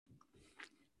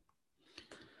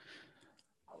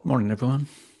Morning, everyone.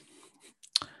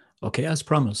 Okay, as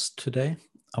promised, today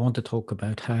I want to talk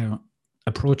about how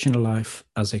approaching life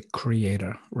as a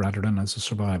creator rather than as a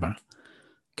survivor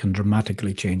can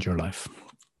dramatically change your life.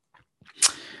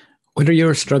 Whether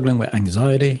you're struggling with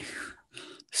anxiety,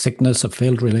 sickness, a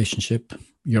failed relationship,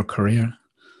 your career,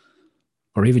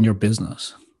 or even your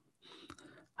business,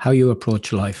 how you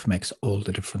approach life makes all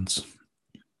the difference.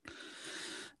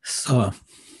 So,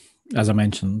 as I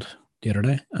mentioned the other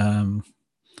day,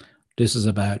 this is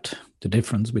about the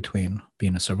difference between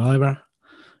being a survivor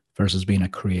versus being a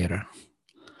creator.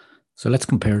 So let's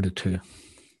compare the two.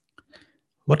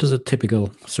 What does a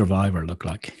typical survivor look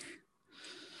like?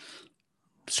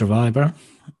 Survivor,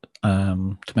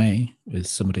 to me, is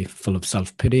somebody full of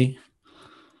self pity,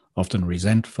 often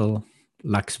resentful,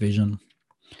 lacks vision,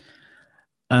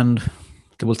 and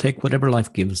they will take whatever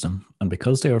life gives them. And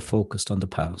because they are focused on the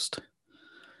past,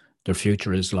 their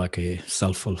future is like a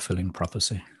self fulfilling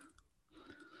prophecy.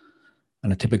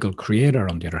 And a typical creator,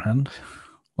 on the other hand,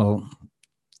 well,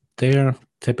 they're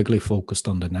typically focused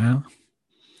on the now.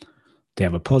 They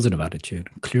have a positive attitude,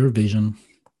 clear vision,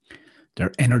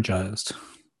 they're energized,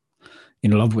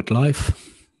 in love with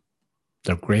life,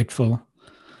 they're grateful,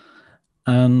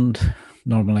 and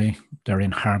normally they're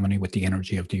in harmony with the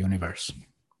energy of the universe.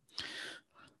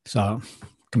 So,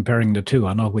 comparing the two,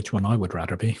 I know which one I would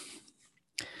rather be.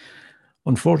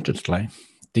 Unfortunately,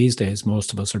 these days,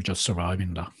 most of us are just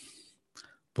surviving that,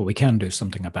 but we can do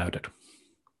something about it.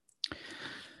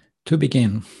 To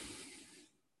begin,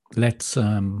 let's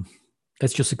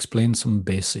just explain some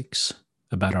basics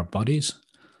about our bodies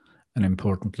and,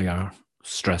 importantly, our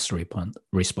stress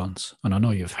response. And I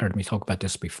know you've heard me talk about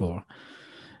this before,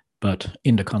 but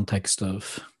in the context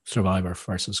of survivor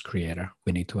versus creator,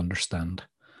 we need to understand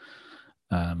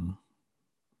the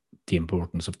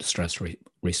importance of the stress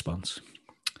response.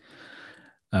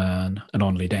 And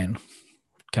only then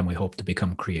can we hope to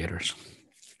become creators.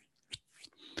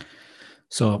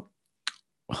 So,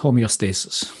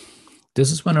 homeostasis.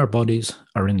 This is when our bodies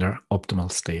are in their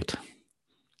optimal state,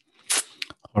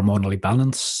 hormonally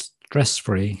balanced,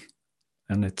 stress-free,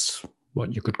 and it's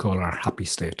what you could call our happy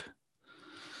state.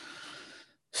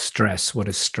 Stress. What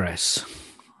is stress?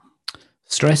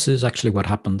 Stress is actually what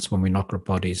happens when we knock our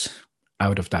bodies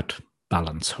out of that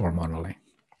balance hormonally.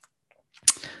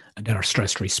 And then our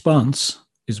stress response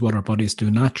is what our bodies do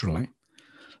naturally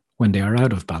when they are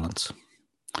out of balance,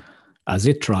 as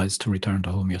it tries to return to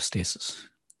homeostasis.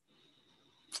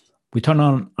 We turn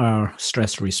on our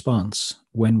stress response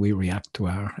when we react to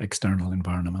our external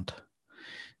environment.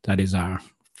 That is our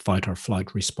fight or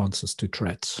flight responses to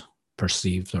threats,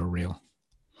 perceived or real.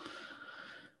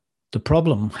 The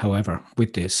problem, however,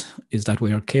 with this is that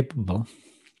we are capable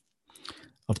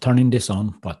of turning this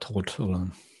on by total.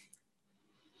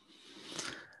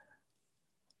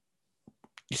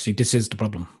 You see, this is the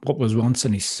problem. What was once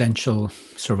an essential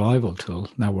survival tool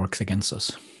now works against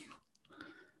us.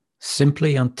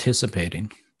 Simply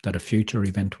anticipating that a future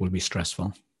event will be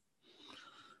stressful,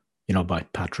 by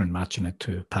pattern matching it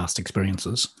to past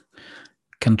experiences,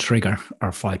 can trigger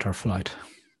our fight or flight.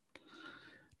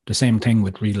 The same thing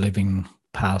with reliving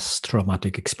past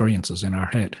traumatic experiences in our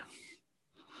head.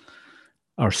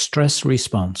 Our stress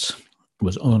response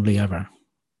was only ever,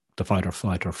 the fight or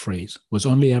flight or freeze, was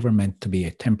only ever meant to be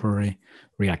a temporary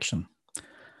reaction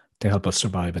to help us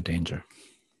survive a danger.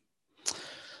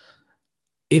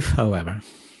 If, however,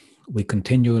 we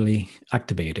continually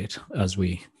activate it as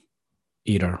we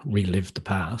either relive the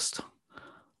past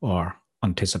or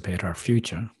anticipate our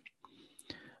future,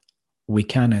 we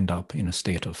can end up in a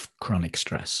state of chronic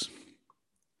stress.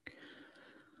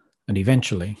 And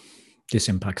eventually, this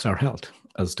impacts our health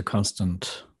as the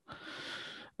constant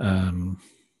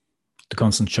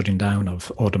shutting down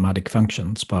of automatic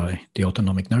functions by the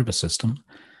autonomic nervous system,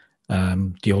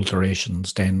 the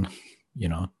alterations then,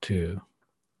 to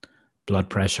blood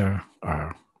pressure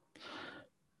or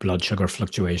blood sugar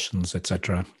fluctuations,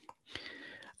 etc.,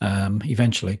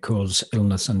 eventually cause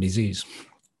illness and disease.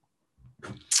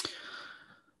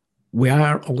 We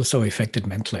are also affected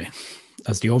mentally,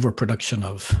 as the overproduction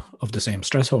of the same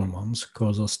stress hormones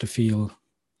cause us to feel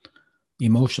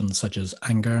emotions such as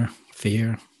anger,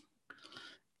 fear,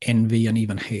 envy, and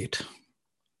even hate,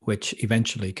 which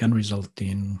eventually can result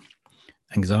in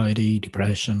anxiety,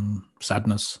 depression,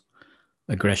 sadness,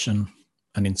 aggression,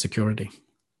 and insecurity.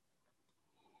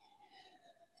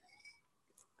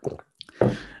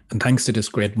 And thanks to this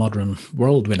great modern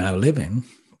world we now live in,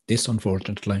 this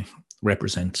unfortunately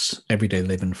represents everyday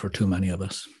living for too many of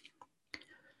us.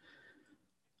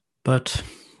 But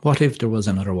what if there was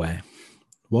another way?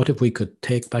 What if we could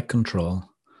take back control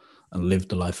and live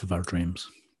the life of our dreams?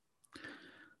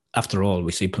 After all,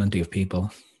 we see plenty of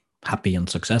people happy and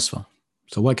successful.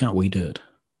 So why can't we do it?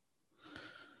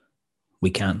 We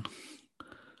can.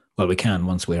 Well, we can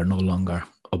once we are no longer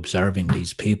observing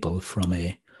these people from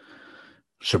a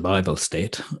survival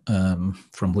state,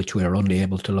 from which we are only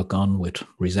able to look on with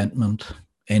resentment,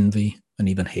 envy, and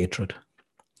even hatred.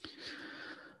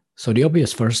 So the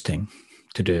obvious first thing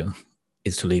to do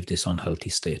is to leave this unhealthy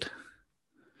state.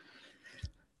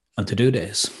 And to do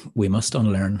this, we must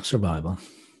unlearn survival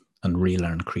and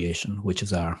relearn creation, which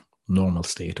is our normal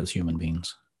state as human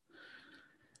beings.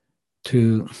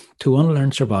 To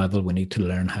unlearn survival, we need to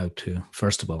learn how to,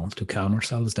 first of all, to calm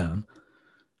ourselves down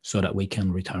so that we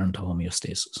can return to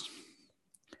homeostasis.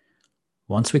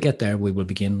 Once we get there, we will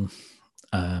begin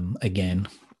again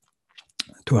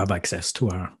to have access to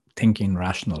our thinking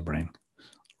rational brain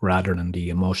rather than the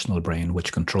emotional brain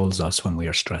which controls us when we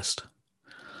are stressed.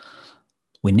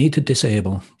 We need to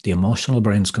disable the emotional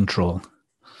brain's control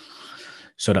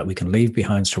so that we can leave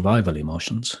behind survival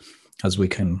emotions, as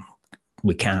with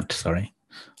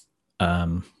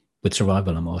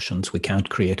survival emotions, we can't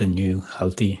create a new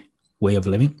healthy way of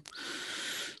living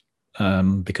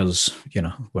because,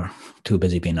 we're too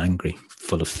busy being angry,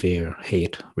 full of fear,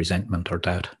 hate, resentment, or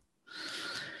doubt.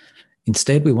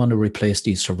 Instead, we want to replace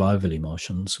these survival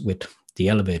emotions with the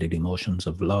elevated emotions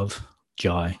of love,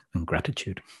 joy, and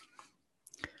gratitude.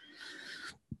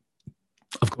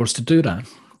 Of course, to do that,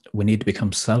 we need to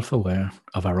become self-aware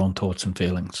of our own thoughts and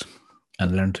feelings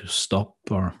and learn to stop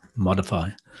or modify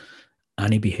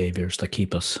any behaviors that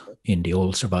keep us in the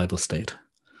old survival state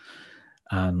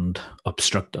and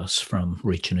obstruct us from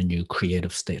reaching a new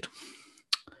creative state.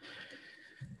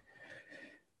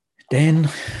 Then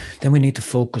we need to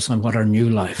focus on what our new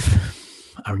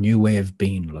life, our new way of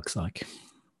being looks like.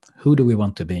 Who do we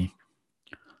want to be?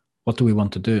 What do we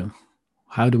want to do?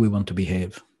 How do we want to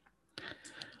behave?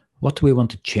 What do we want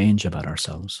to change about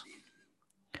ourselves?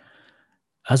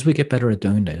 As we get better at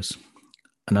doing this,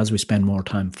 and as we spend more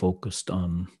time focused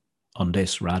on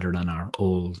this rather than our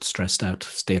old stressed out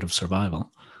state of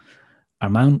survival,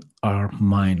 our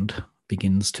mind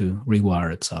begins to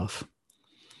rewire itself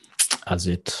as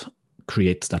it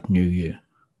creates that new you.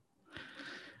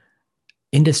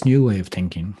 In this new way of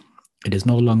thinking, it is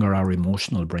no longer our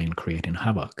emotional brain creating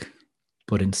havoc,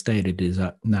 but instead it is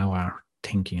now our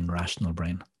thinking rational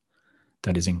brain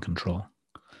that is in control,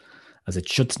 as it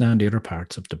shuts down the other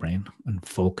parts of the brain and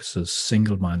focuses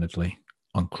single-mindedly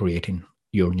on creating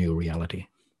your new reality.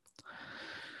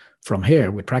 From here,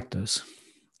 with practice,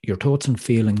 your thoughts and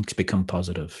feelings become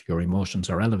positive, your emotions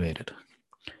are elevated.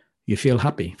 You feel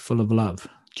happy, full of love,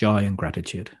 joy, and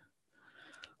gratitude,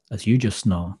 as you just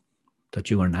know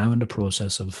that you are now in the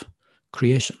process of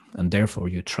creation, and therefore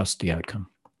you trust the outcome,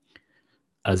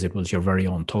 as it was your very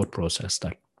own thought process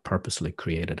that purposely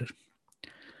created it.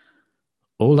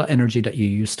 All that energy that you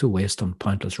used to waste on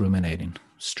pointless ruminating,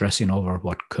 stressing over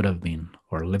what could have been,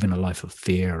 or living a life of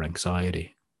fear,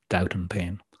 anxiety, doubt, and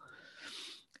pain,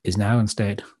 is now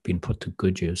instead being put to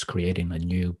good use, creating a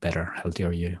new, better,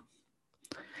 healthier you.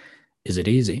 Is it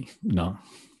easy? No.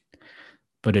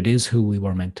 But it is who we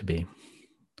were meant to be.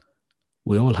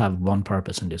 We all have one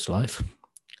purpose in this life,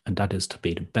 and that is to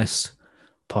be the best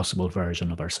possible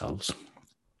version of ourselves.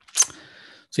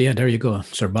 So yeah, there you go.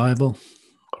 Survival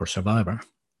or survivor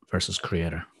versus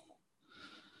creator.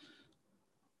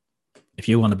 If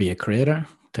you want to be a creator,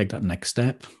 take that next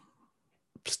step.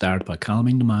 Start by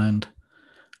calming the mind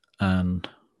and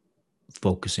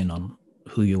focusing on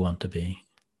who you want to be,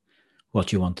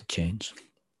 what you want to change.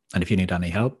 And if you need any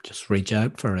help, just reach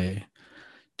out for a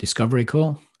discovery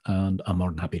call and I'm more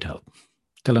than happy to help.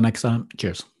 Till the next time,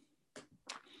 cheers.